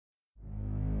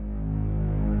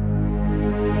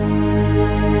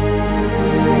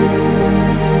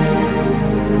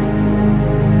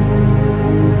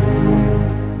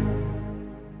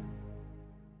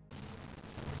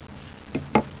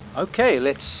Okay,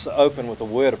 let's open with a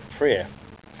word of prayer.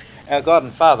 Our God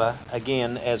and Father,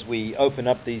 again, as we open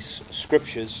up these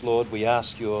scriptures, Lord, we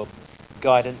ask your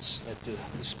guidance, that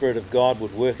the Spirit of God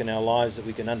would work in our lives, that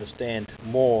we can understand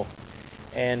more.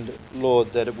 And,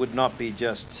 Lord, that it would not be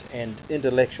just an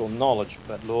intellectual knowledge,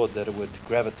 but, Lord, that it would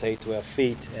gravitate to our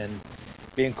feet and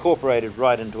be incorporated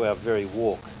right into our very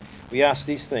walk. We ask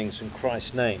these things in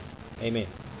Christ's name. Amen.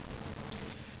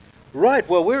 Right,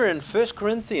 well, we're in 1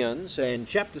 Corinthians and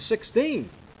chapter 16.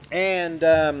 And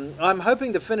I'm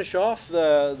hoping to finish off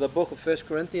the book of 1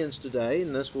 Corinthians today,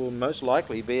 and this will most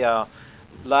likely be our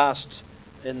last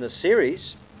in the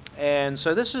series. And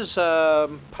so this is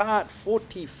part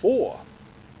 44.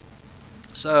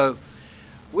 So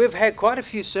we've had quite a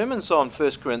few sermons on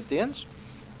 1 Corinthians.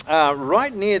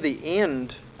 Right near the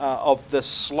end of the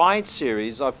slide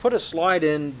series, I put a slide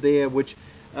in there which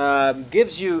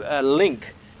gives you a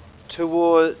link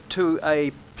to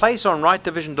a place on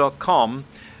rightdivision.com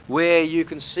where you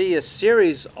can see a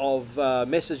series of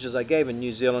messages I gave in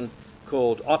New Zealand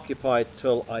called Occupy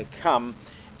Till I Come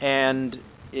and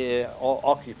or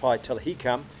Occupy Till He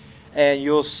Come. And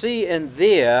you'll see in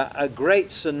there a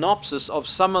great synopsis of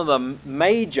some of the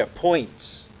major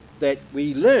points that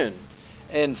we learn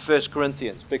in 1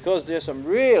 Corinthians, because there's some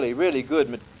really, really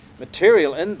good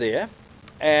material in there,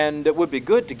 and it would be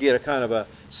good to get a kind of a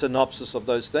synopsis of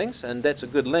those things, and that's a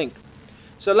good link.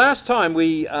 So last time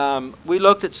we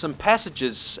looked at some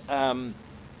passages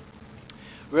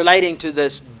relating to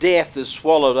this death is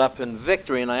swallowed up in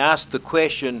victory, and I asked the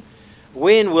question,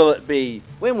 when will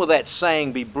that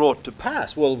saying be brought to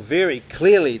pass? Well, very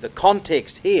clearly the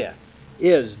context here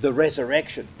is the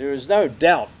resurrection. There is no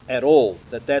doubt at all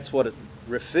that that's what it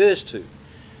refers to.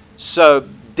 So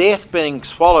death being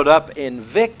swallowed up in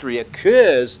victory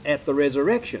occurs at the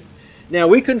resurrection. Now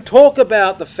we can talk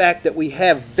about the fact that we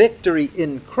have victory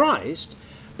in Christ,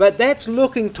 but that's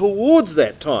looking towards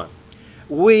that time.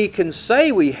 We can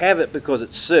say we have it because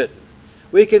it's certain.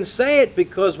 We can say it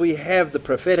because we have the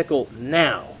prophetical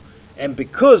now, and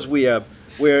because we're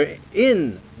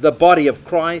in the body of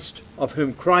Christ, of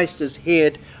whom Christ is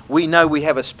head, we know we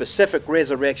have a specific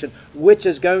resurrection which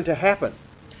is going to happen.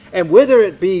 And whether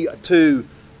it be to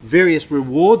various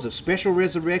rewards, a special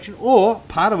resurrection, or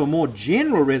part of a more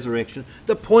general resurrection,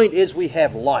 the point is we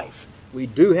have life. We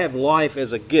do have life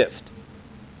as a gift.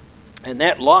 And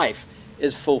that life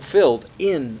is fulfilled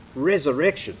in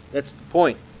resurrection. That's the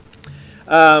point.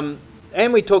 And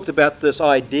we talked about this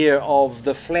idea of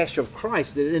the flesh of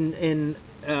Christ, that in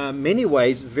many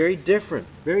ways very different,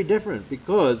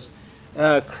 because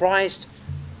Christ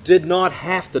did not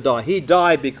have to die. He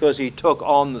died because he took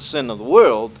on the sin of the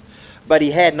world, but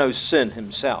he had no sin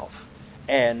himself,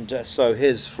 and so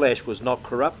his flesh was not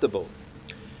corruptible.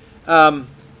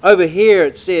 Over here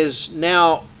it says,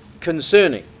 now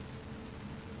concerning,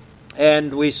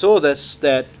 and we saw this,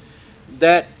 that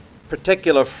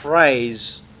particular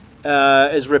phrase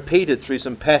is repeated through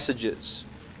some passages,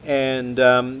 and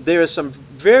there are some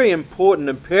very important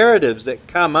imperatives that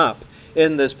come up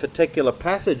in this particular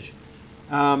passage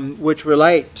which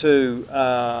relate to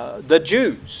the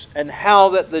Jews, and how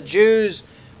that the Jews,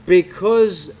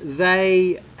 because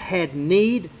they had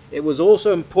need, it was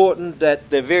also important that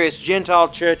the various Gentile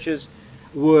churches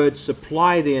would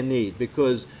supply their need,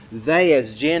 because they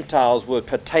as Gentiles were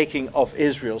partaking of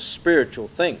Israel's spiritual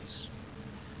things.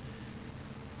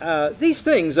 These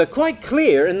things are quite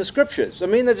clear in the scriptures. I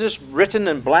mean, they're just written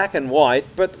in black and white,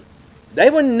 but they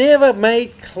were never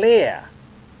made clear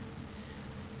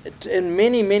in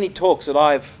many, many talks that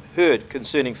I've heard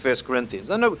concerning 1 Corinthians.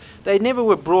 They never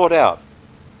were brought out.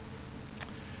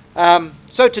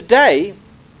 So today,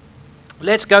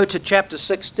 let's go to chapter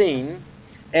 16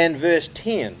 and verse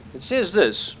 10. It says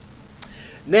this,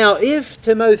 now if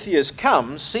Timotheus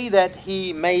comes, see that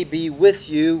he may be with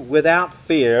you without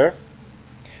fear,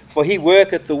 for he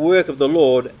worketh the work of the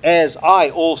Lord, as I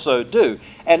also do.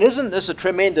 And isn't this a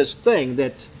tremendous thing,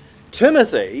 that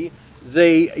Timothy,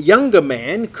 the younger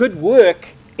man, could work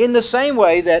in the same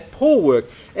way that Paul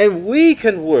worked? And we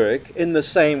can work in the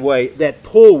same way that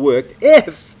Paul worked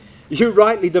if you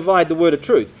rightly divide the word of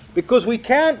truth. Because we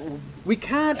can't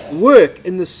work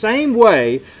in the same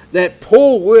way that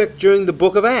Paul worked during the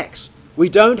book of Acts. We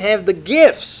don't have the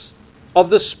gifts of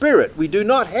the Spirit. We do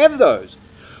not have those.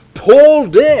 Paul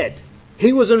did.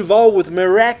 He was involved with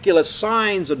miraculous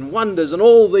signs and wonders and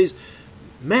all these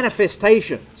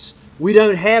manifestations. We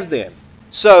don't have them.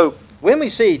 So when we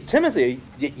see Timothy,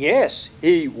 yes,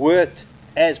 he worked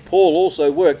as Paul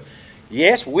also worked.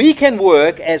 Yes, we can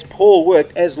work as Paul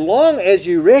worked, as long as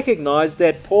you recognize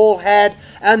that Paul had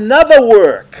another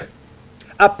work,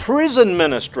 a prison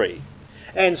ministry.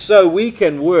 And so we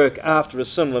can work after a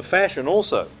similar fashion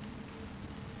also.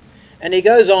 And he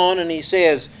goes on and he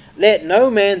says, let no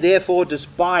man therefore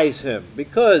despise him,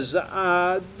 because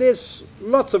there's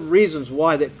lots of reasons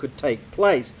why that could take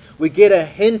place. We get a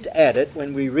hint at it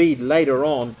when we read later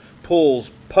on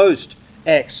Paul's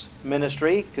post-Acts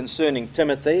ministry concerning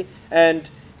Timothy, and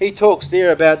he talks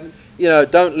there about,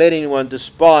 don't let anyone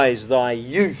despise thy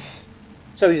youth.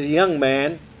 So he's a young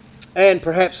man, and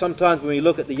perhaps sometimes when we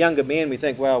look at the younger men, we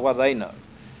think, well, what do they know?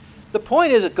 The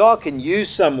point is that God can use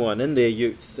someone in their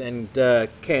youth and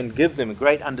can give them a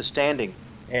great understanding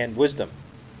and wisdom.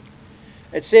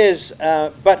 It says,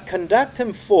 but conduct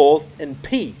him forth in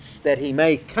peace, that he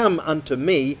may come unto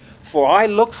me, for I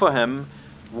look for him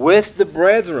with the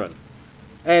brethren.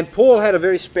 And Paul had a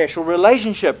very special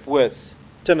relationship with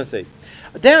Timothy.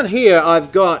 Down here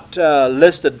I've got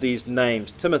listed these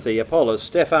names: Timothy, Apollos,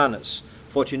 Stephanas,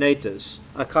 Fortunatus,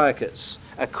 Achaicus,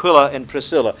 Aquila, and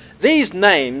Priscilla. These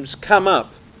names come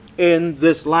up in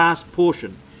this last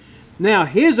portion. Now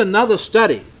here's another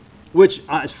study which,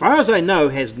 as far as I know,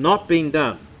 has not been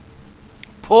done.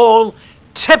 Paul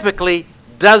typically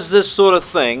does this sort of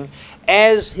thing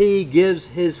as he gives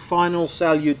his final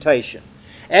salutation.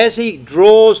 As he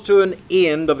draws to an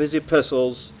end of his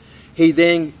epistles, he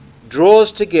then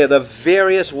draws together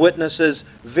various witnesses,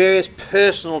 various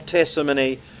personal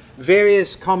testimony,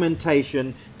 various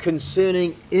commentation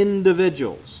concerning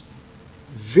individuals.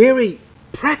 Very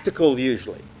practical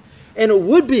usually. And it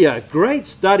would be a great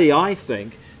study, I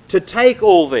think, to take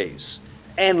all these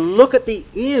and look at the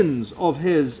ends of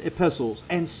his epistles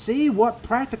and see what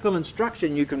practical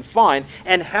instruction you can find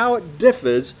and how it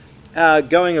differs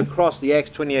going across the Acts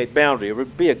 28 boundary. It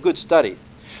would be a good study.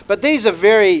 But these are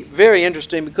very, very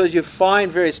interesting because you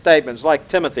find various statements like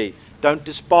Timothy, don't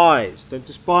despise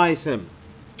him.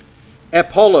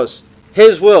 Apollos,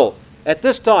 his will at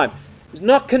this time is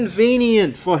not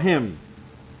convenient for him.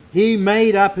 He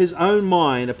made up his own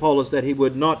mind, Apollos, that he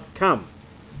would not come.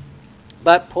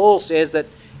 But Paul says that,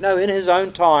 in his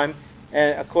own time,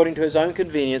 according to his own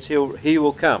convenience, he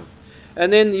will come.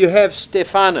 And then you have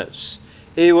Stephanas.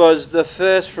 He was the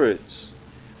first fruits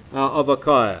of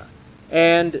Achaia.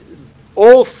 And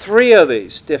all three of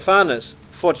these, Stephanas,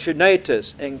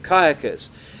 Fortunatus, and Achaicus,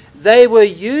 they were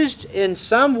used in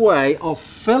some way of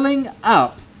filling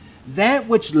up that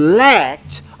which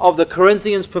lacked of the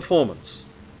Corinthians' performance.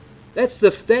 That's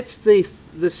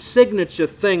the signature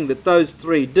thing that those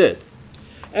three did.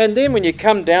 And then when you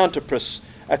come down to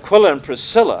Aquila and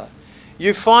Priscilla,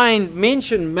 you find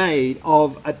mention made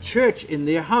of a church in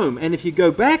their home. And if you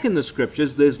go back in the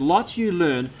scriptures, there's lots you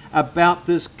learn about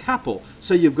this couple.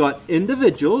 So you've got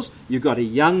individuals, you've got a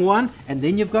young one, and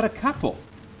then you've got a couple.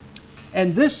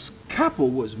 And this couple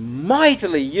was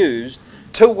mightily used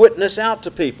to witness out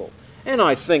to people. And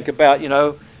I think about,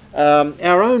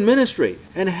 our own ministry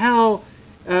and how,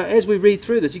 as we read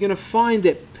through this, you're going to find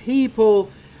that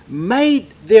people made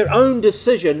their own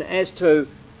decision as to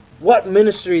what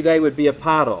ministry they would be a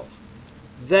part of.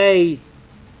 They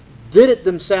did it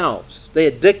themselves. They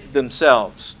addicted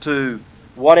themselves to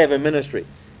whatever ministry.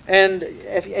 And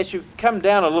as you come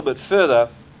down a little bit further,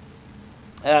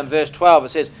 verse 12, it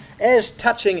says, as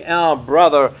touching our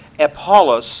brother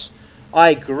Apollos,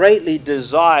 I greatly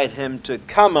desired him to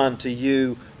come unto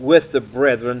you with the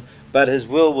brethren, but his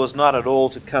will was not at all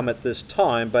to come at this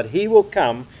time, but he will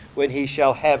come when he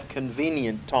shall have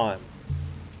convenient time.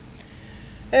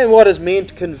 And what is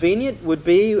meant convenient would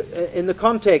be in the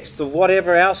context of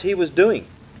whatever else he was doing.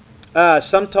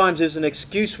 Sometimes there's an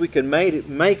excuse we can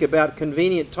make about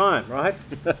convenient time, right?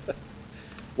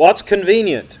 What's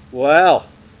convenient? Well,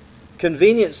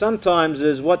 convenient sometimes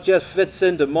is what just fits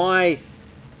into my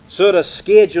sort of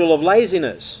schedule of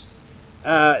laziness.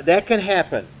 That can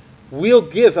happen. We'll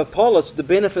give Apollos the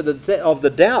benefit of the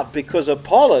doubt because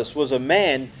Apollos was a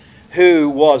man who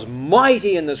was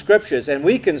mighty in the scriptures, and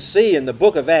we can see in the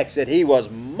book of Acts that he was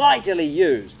mightily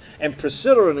used, and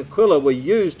Priscilla and Aquila were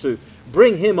used to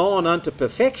bring him on unto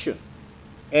perfection.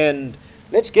 And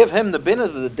let's give him the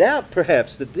benefit of the doubt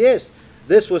perhaps that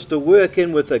this was to work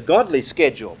in with a godly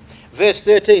schedule. Verse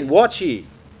 13, watch ye,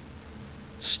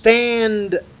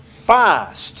 stand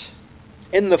fast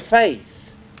in the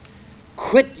faith,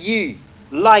 quit ye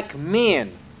like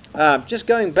men. Just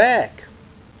going back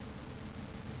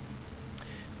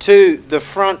to the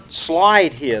front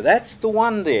slide here. That's the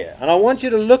one there. And I want you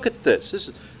to look at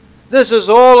this. This is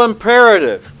all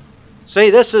imperative. See,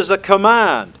 this is a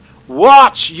command.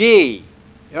 Watch ye.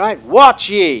 All right? Watch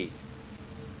ye.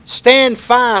 Stand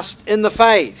fast in the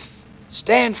faith.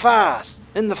 Stand fast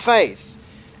in the faith.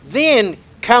 Then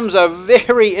comes a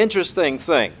very interesting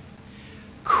thing.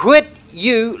 Quit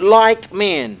you like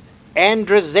men.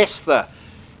 Androzestha.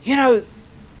 You know,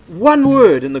 one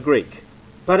word in the Greek,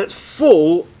 but it's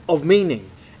full of meaning.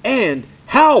 And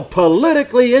how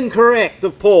politically incorrect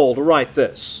of Paul to write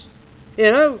this.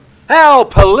 You know, how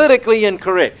politically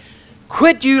incorrect.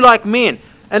 Quit you like men.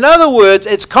 In other words,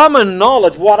 it's common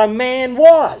knowledge what a man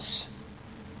was.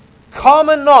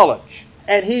 Common knowledge.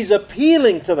 And he's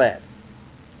appealing to that.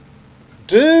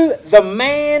 Do the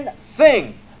man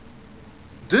thing.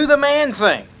 Do the man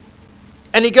thing.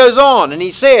 And he goes on and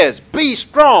he says, be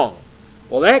strong.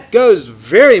 Well, that goes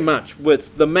very much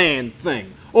with the man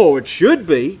thing. Or it should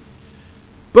be.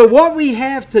 But what we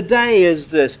have today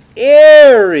is this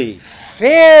airy,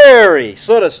 fairy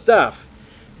sort of stuff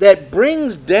that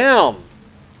brings down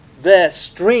the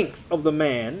strength of the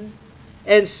man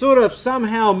and sort of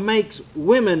somehow makes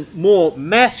women more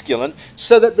masculine,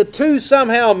 so that the two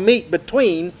somehow meet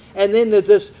between, and then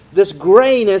there's this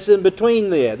grayness in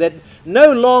between there, that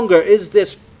no longer is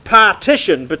this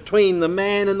partition between the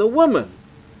man and the woman.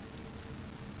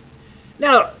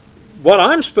 Now, what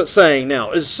I'm saying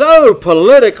now is so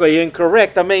politically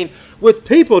incorrect. I mean, with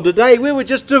people today, we would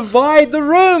just divide the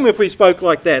room if we spoke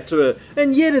like that to her.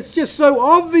 And yet it's just so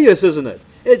obvious, isn't it?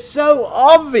 It's so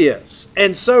obvious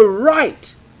and so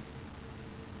right.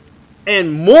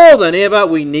 And more than ever,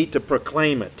 we need to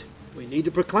proclaim it. We need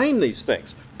to proclaim these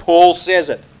things. Paul says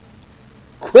it.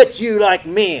 Quit you like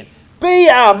men. Be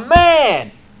a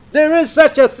man. There is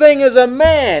such a thing as a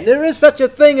man. There is such a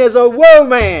thing as a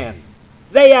woman.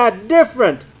 They are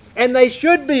different, and they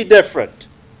should be different.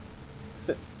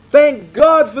 Thank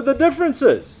God for the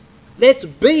differences. Let's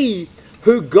be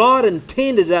who God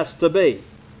intended us to be.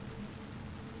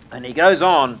 And he goes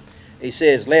on, he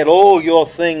says, let all your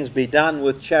things be done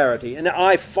with charity. And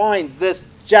I find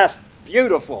this just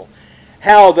beautiful,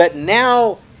 how that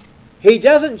now he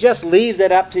doesn't just leave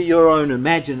that up to your own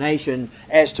imagination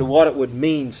as to what it would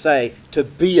mean, say, to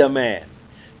be a man.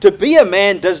 To be a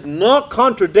man does not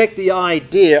contradict the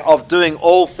idea of doing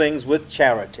all things with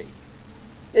charity.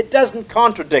 It doesn't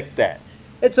contradict that.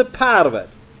 It's a part of it.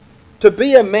 To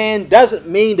be a man doesn't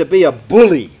mean to be a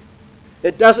bully.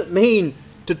 It doesn't mean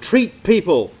to treat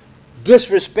people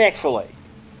disrespectfully.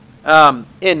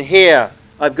 In here,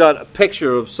 I've got a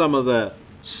picture of some of the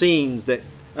scenes that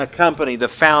accompany the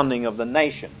founding of the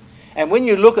nation. And when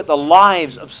you look at the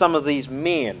lives of some of these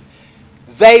men,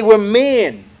 they were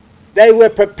men. They were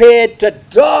prepared to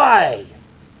die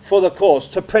for the cause,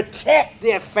 to protect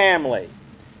their family,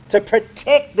 to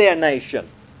protect their nation.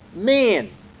 Men.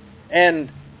 And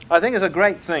I think it's a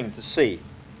great thing to see.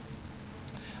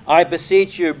 I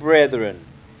beseech you, brethren,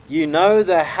 you know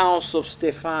the house of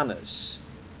Stephanus,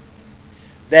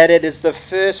 that it is the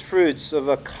first fruits of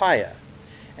Achaia,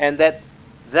 and that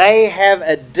they have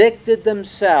addicted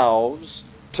themselves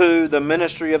to the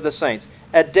ministry of the saints.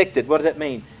 Addicted, what does that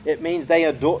mean? It means they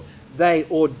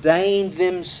ordained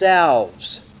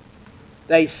themselves.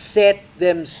 They set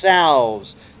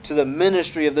themselves to the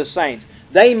ministry of the saints.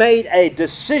 They made a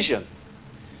decision.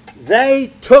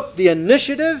 They took the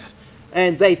initiative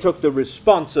and they took the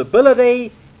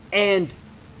responsibility and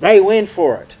they went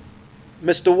for it.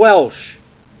 Mr. Welsh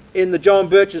in the John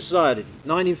Birch Society,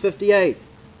 1958,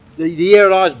 the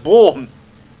year I was born,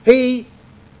 he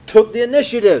took the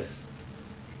initiative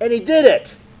and he did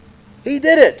it. He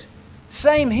did it.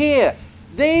 Same here.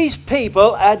 These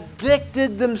people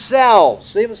addicted themselves.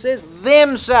 See what it says?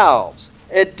 Themselves.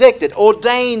 Addicted,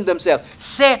 ordained themselves,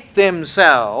 set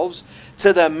themselves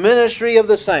to the ministry of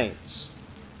the saints.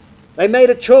 They made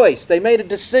a choice. They made a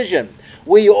decision.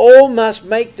 We all must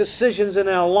make decisions in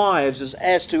our lives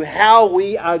as to how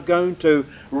we are going to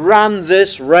run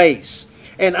this race.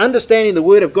 And understanding the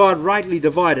Word of God rightly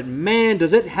divided, man,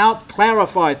 does it help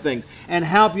clarify things and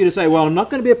help you to say, well, I'm not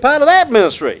going to be a part of that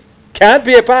ministry. Can't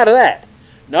be a part of that.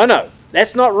 No,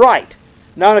 that's not right.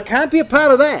 No, I can't be a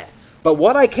part of that. But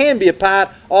what I can be a part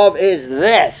of is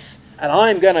this. And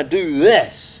I'm going to do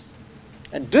this.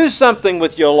 And do something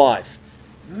with your life.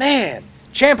 Man,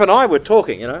 Champ and I were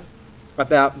talking,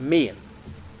 about men.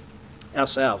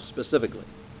 Ourselves specifically.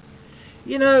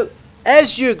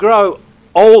 As you grow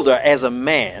older as a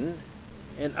man,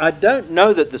 and I don't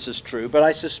know that this is true, but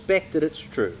I suspect that it's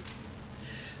true,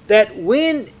 that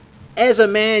when as a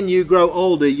man you grow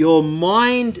older, your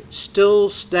mind still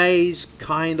stays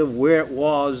kind of where it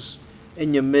was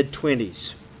in your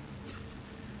mid-20s.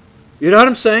 You know what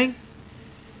I'm saying?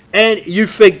 And you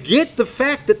forget the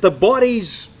fact that the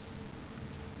body's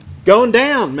going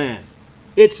down, man.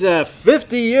 It's a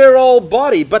 50-year-old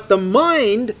body, but the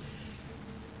mind,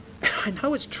 I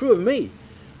know it's true of me.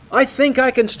 I think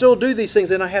I can still do these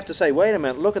things, and I have to say, wait a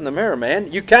minute, look in the mirror,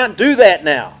 man. You can't do that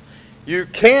now. You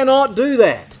cannot do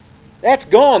that. That's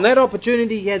gone. That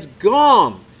opportunity has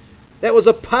gone. That was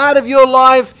a part of your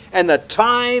life, and the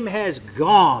time has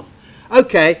gone.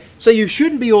 Okay, so you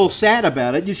shouldn't be all sad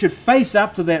about it. You should face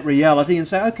up to that reality and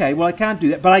say, okay, well, I can't do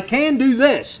that, but I can do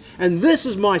this. And this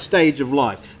is my stage of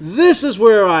life. This is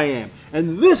where I am.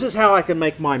 And this is how I can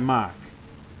make my mark.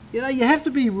 You know, you have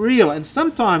to be real. And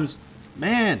sometimes,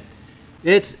 man,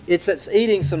 it's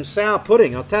eating some sour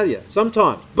pudding, I'll tell you,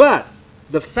 sometimes. But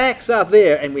the facts are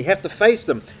there, and we have to face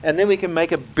them. And then we can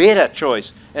make a better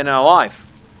choice in our life.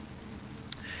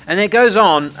 And it goes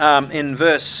on in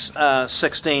verse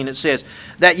 16, it says,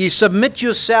 that ye submit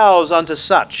yourselves unto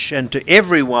such, and to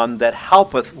everyone that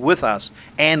helpeth with us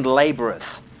and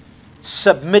laboureth.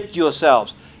 Submit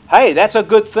yourselves. Hey, that's a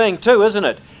good thing too, isn't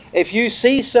it? If you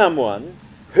see someone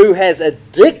who has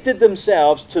addicted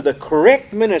themselves to the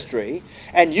correct ministry,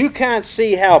 and you can't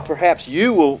see how perhaps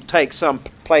you will take some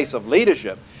place of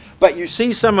leadership, but you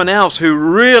see someone else who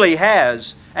really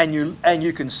has, and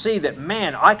you can see that,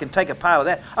 man, I can take a part of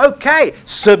that. Okay,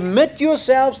 submit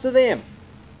yourselves to them.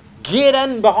 Get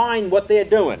in behind what they're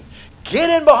doing. Get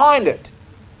in behind it.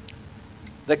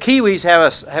 The Kiwis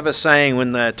have a saying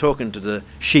when they're talking to the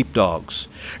sheepdogs.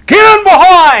 Get in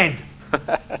behind!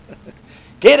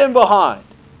 Get in behind.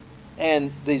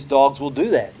 And these dogs will do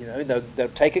that. You know, they'll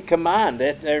take a command.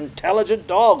 They're intelligent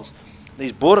dogs,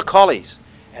 these border collies.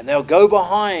 And they'll go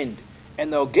behind,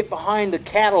 and they'll get behind the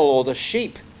cattle or the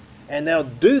sheep, and they'll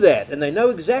do that, and they know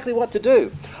exactly what to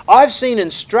do. I've seen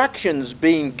instructions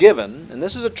being given, and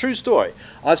this is a true story.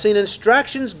 I've seen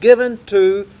instructions given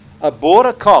to a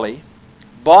border collie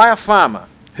by a farmer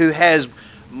who has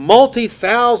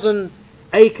multi-thousand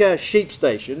acre sheep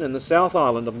station in the South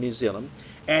Island of New Zealand,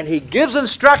 and he gives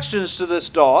instructions to this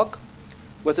dog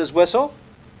with his whistle,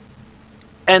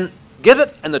 and give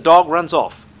it, and the dog runs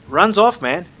off. Runs off,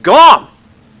 man. Gone!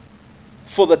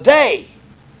 For the day.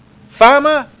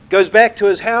 Farmer goes back to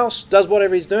his house, does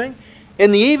whatever he's doing.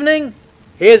 In the evening,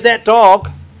 here's that dog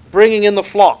bringing in the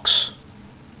flocks.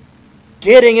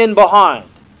 Getting in behind.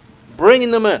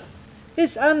 Bringing them in.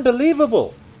 It's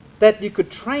unbelievable that you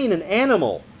could train an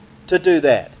animal to do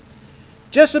that.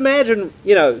 Just imagine,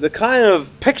 you know, the kind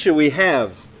of picture we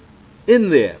have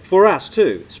in there for us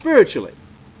too, spiritually.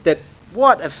 That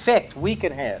what effect we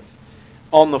can have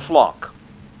on the flock.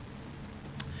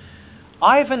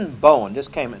 Ivan Bowen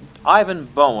just came in. Ivan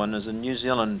Bowen is a New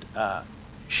Zealand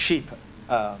sheep.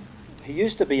 He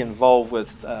used to be involved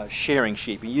with shearing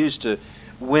sheep. He used to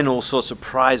win all sorts of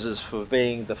prizes for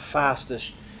being the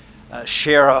fastest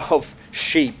shearer of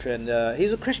sheep. And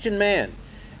he's a Christian man.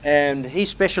 And he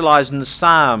specialized in the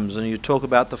Psalms, and you talk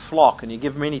about the flock, and you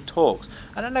give many talks.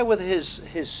 I don't know whether his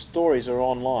stories are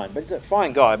online, but he's a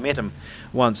fine guy. I met him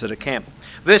once at a camp.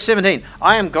 Verse 17,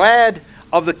 I am glad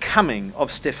of the coming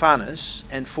of Stephanus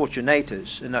and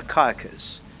Fortunatus and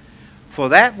Achaicus, for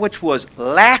that which was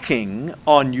lacking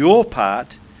on your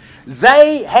part,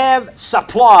 they have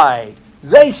supplied.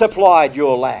 They supplied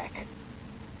your lack.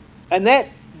 And that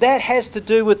has to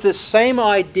do with this same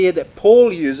idea that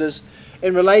Paul uses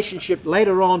in relationship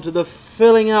later on to the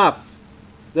filling up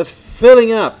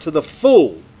to the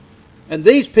full. And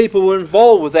these people were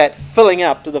involved with that filling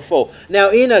up to the full.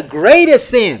 Now, in a greater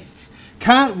sense,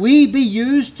 can't we be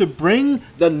used to bring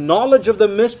the knowledge of the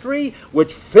mystery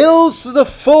which fills to the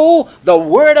full the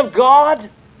Word of God?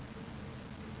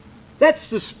 That's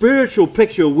the spiritual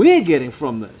picture we're getting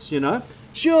from this, you know.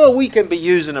 Sure, we can be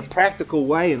used in a practical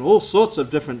way in all sorts of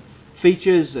different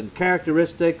features and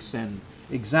characteristics and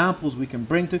examples we can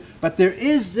bring to, but there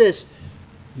is this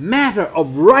matter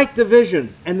of right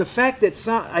division, and the fact that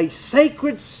a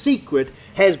sacred secret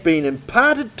has been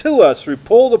imparted to us through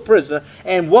Paul the prisoner,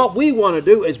 and what we want to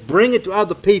do is bring it to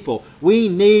other people. We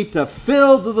need to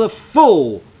fill to the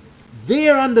full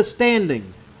their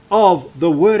understanding of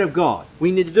the Word of God.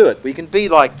 We need to do it. We can be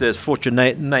like this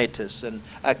Fortunatus and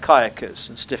Achaicus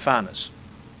and Stephanus.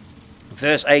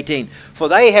 Verse 18, for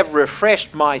they have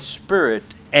refreshed my spirit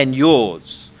and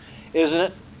yours. Isn't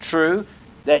it true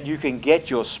that you can get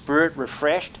your spirit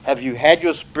refreshed? Have you had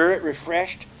your spirit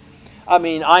refreshed? I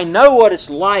mean, I know what it's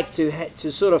like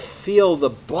to sort of feel the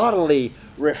bodily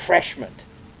refreshment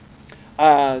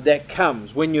that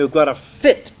comes when you've got a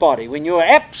fit body, when you're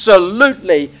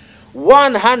absolutely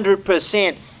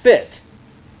 100% fit.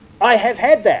 I have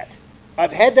had that.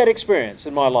 I've had that experience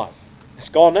in my life. It's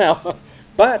gone now,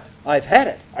 but I've had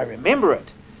it. I remember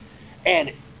it.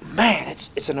 And man,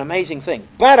 it's an amazing thing.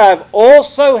 But I've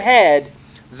also had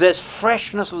this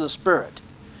freshness of the Spirit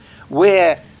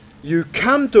where you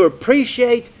come to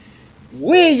appreciate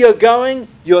where you're going,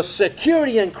 your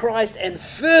security in Christ, and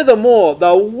furthermore,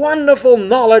 the wonderful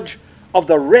knowledge of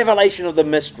the revelation of the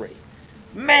mystery.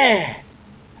 Man,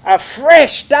 a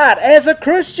fresh start as a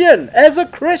Christian,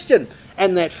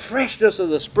 and that freshness of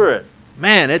the Spirit.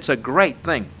 Man, it's a great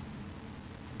thing.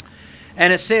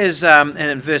 And it says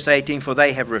in verse 18, for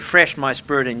they have refreshed my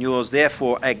spirit and yours,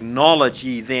 therefore acknowledge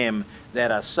ye them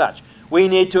that are such. We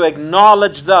need to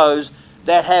acknowledge those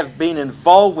that have been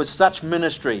involved with such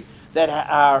ministry, that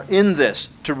are in this,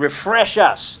 to refresh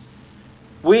us.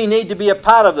 We need to be a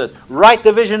part of this.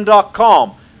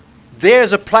 WriteTheVision.com.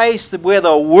 There's a place where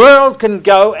the world can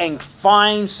go and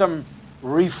find some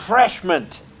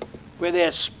refreshment, where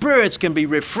their spirits can be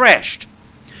refreshed.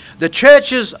 The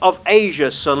churches of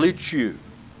Asia salute you.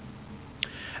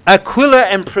 Aquila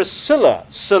and Priscilla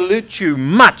salute you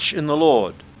much in the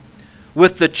Lord,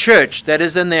 with the church that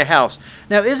is in their house.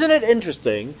 Now, isn't it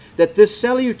interesting that this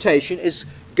salutation is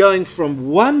going from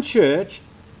one church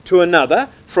to another,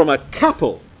 from a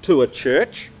couple to a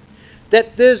church,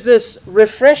 that there's this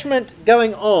refreshment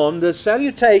going on, the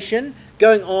salutation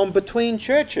going on between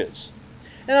churches.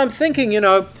 And I'm thinking,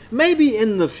 maybe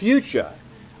in the future,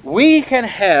 we can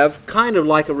have kind of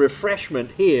like a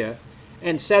refreshment here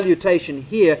and salutation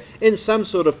here in some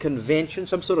sort of convention,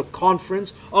 some sort of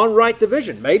conference on Write the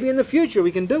Vision. Maybe in the future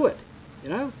we can do it.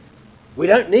 We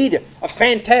don't need a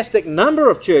fantastic number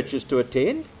of churches to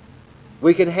attend.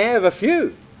 We can have a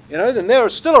few. Then they're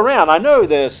still around. I know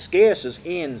they're scarce as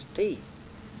hen's teeth,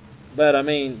 but I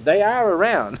mean they are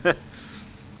around.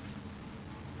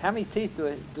 How many teeth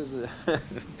does it?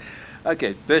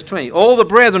 Okay, verse 20. All the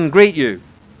brethren greet you.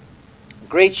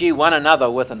 Greet ye one another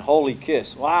with an holy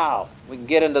kiss. Wow, we can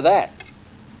get into that.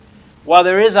 Well,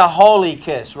 there is a holy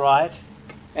kiss, right?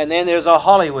 And then there's a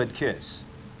Hollywood kiss.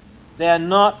 They're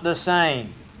not the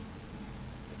same.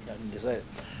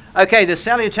 Okay, the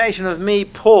salutation of me,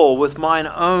 Paul, with mine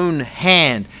own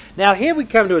hand. Now, here we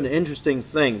come to an interesting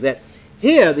thing, that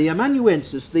here, the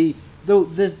amanuensis, the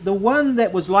one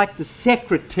that was like the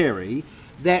secretary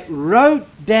that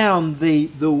wrote down the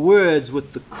words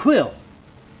with the quill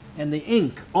and the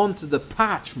ink onto the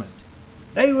parchment.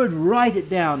 They would write it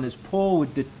down as Paul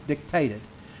would dictate it.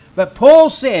 But Paul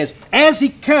says, as he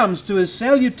comes to his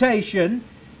salutation,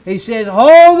 he says,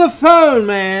 hold the phone,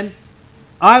 man.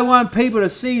 I want people to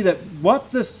see that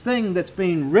what this thing that's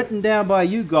been written down by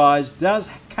you guys does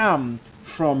come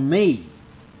from me.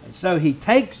 And so he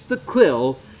takes the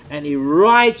quill and he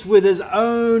writes with his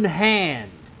own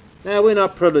hand. Now, we're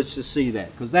not privileged to see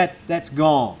that, because that's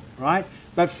gone, right?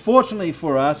 But fortunately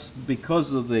for us,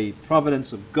 because of the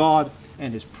providence of God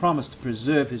and His promise to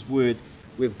preserve His word,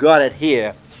 we've got it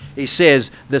here. He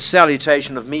says, the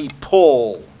salutation of me,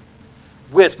 Paul,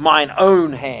 with mine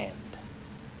own hand.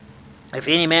 If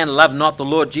any man love not the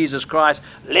Lord Jesus Christ,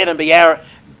 let him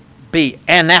be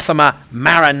anathema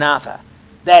maranatha.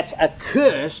 That's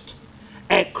accursed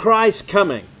at Christ's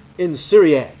coming in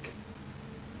Syriac.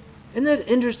 Isn't it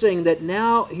interesting that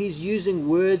now he's using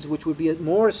words which would be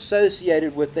more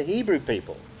associated with the Hebrew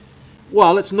people?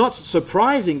 Well, it's not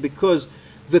surprising, because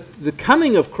the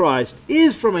coming of Christ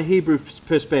is from a Hebrew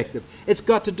perspective. It's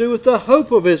got to do with the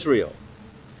hope of Israel.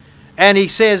 And he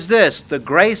says this, the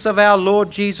grace of our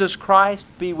Lord Jesus Christ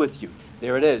be with you.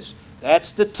 There it is.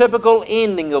 That's the typical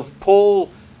ending of Paul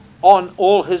on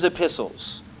all his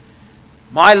epistles.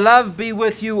 My love be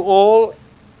with you all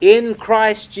in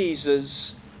Christ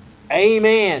Jesus.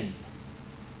 Amen.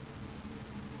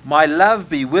 My love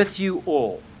be with you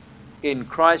all in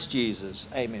Christ Jesus.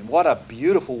 Amen. What a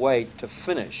beautiful way to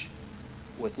finish,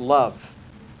 with love,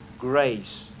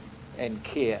 grace, and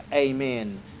care.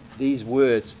 Amen. These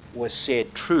words were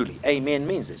said truly. Amen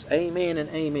means this. Amen and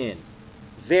amen.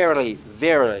 Verily,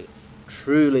 verily,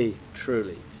 truly,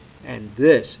 truly. And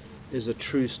this is a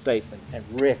true statement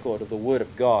and record of the Word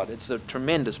of God. It's a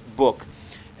tremendous book,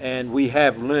 and we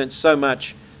have learned so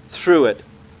much through it.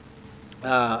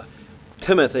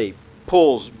 Timothy,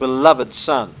 Paul's beloved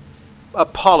son.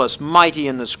 Apollos, mighty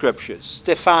in the Scriptures.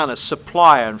 Stephanus,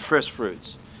 supplier and first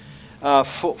fruits.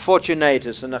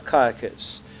 Fortunatus and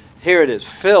Achaicus. Here it is,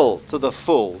 fill to the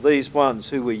full, these ones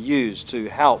who were used to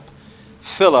help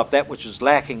fill up that which is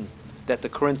lacking that the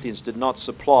Corinthians did not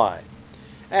supply.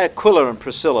 And Aquila and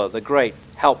Priscilla, the great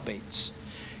helpmeets.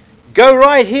 Go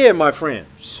right here, my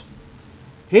friends.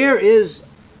 Here is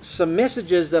some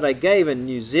messages that I gave in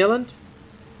New Zealand,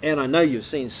 and I know you've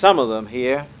seen some of them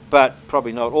here, but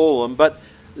probably not all of them. But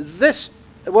this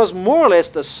was more or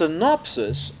less a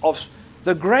synopsis of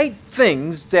the great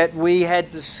things that we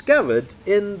had discovered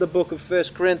in the book of 1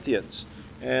 Corinthians.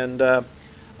 And I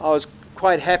was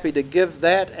quite happy to give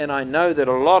that, and I know that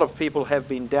a lot of people have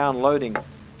been downloading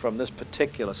from this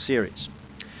particular series.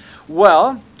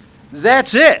 Well,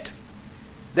 that's it.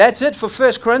 that's it for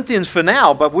 1 Corinthians for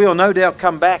now, but we'll no doubt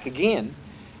come back again.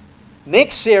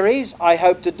 Next series I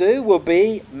hope to do will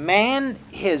be Man,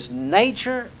 His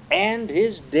Nature, and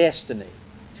His Destiny.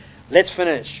 Let's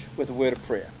finish with a word of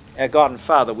prayer. Our God and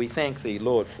Father, we thank Thee,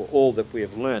 Lord, for all that we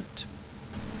have learnt,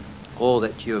 all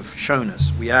that You have shown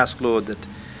us. We ask, Lord,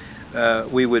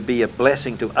 that we would be a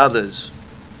blessing to others,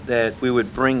 that we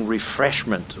would bring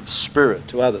refreshment of spirit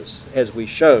to others as we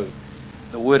show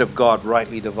the Word of God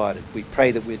rightly divided. We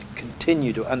pray that we'd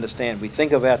continue to understand. We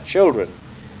think of our children.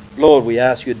 Lord, we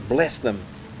ask You'd bless them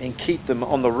and keep them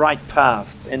on the right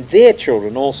path, and their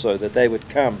children also, that they would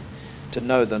come to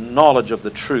know the knowledge of the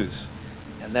truth,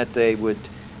 and that they would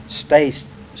stay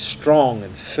strong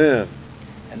and firm,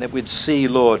 and that we'd see,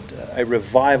 Lord, a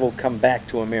revival come back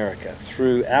to America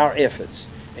through our efforts.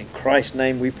 In Christ's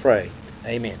name we pray.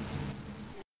 Amen.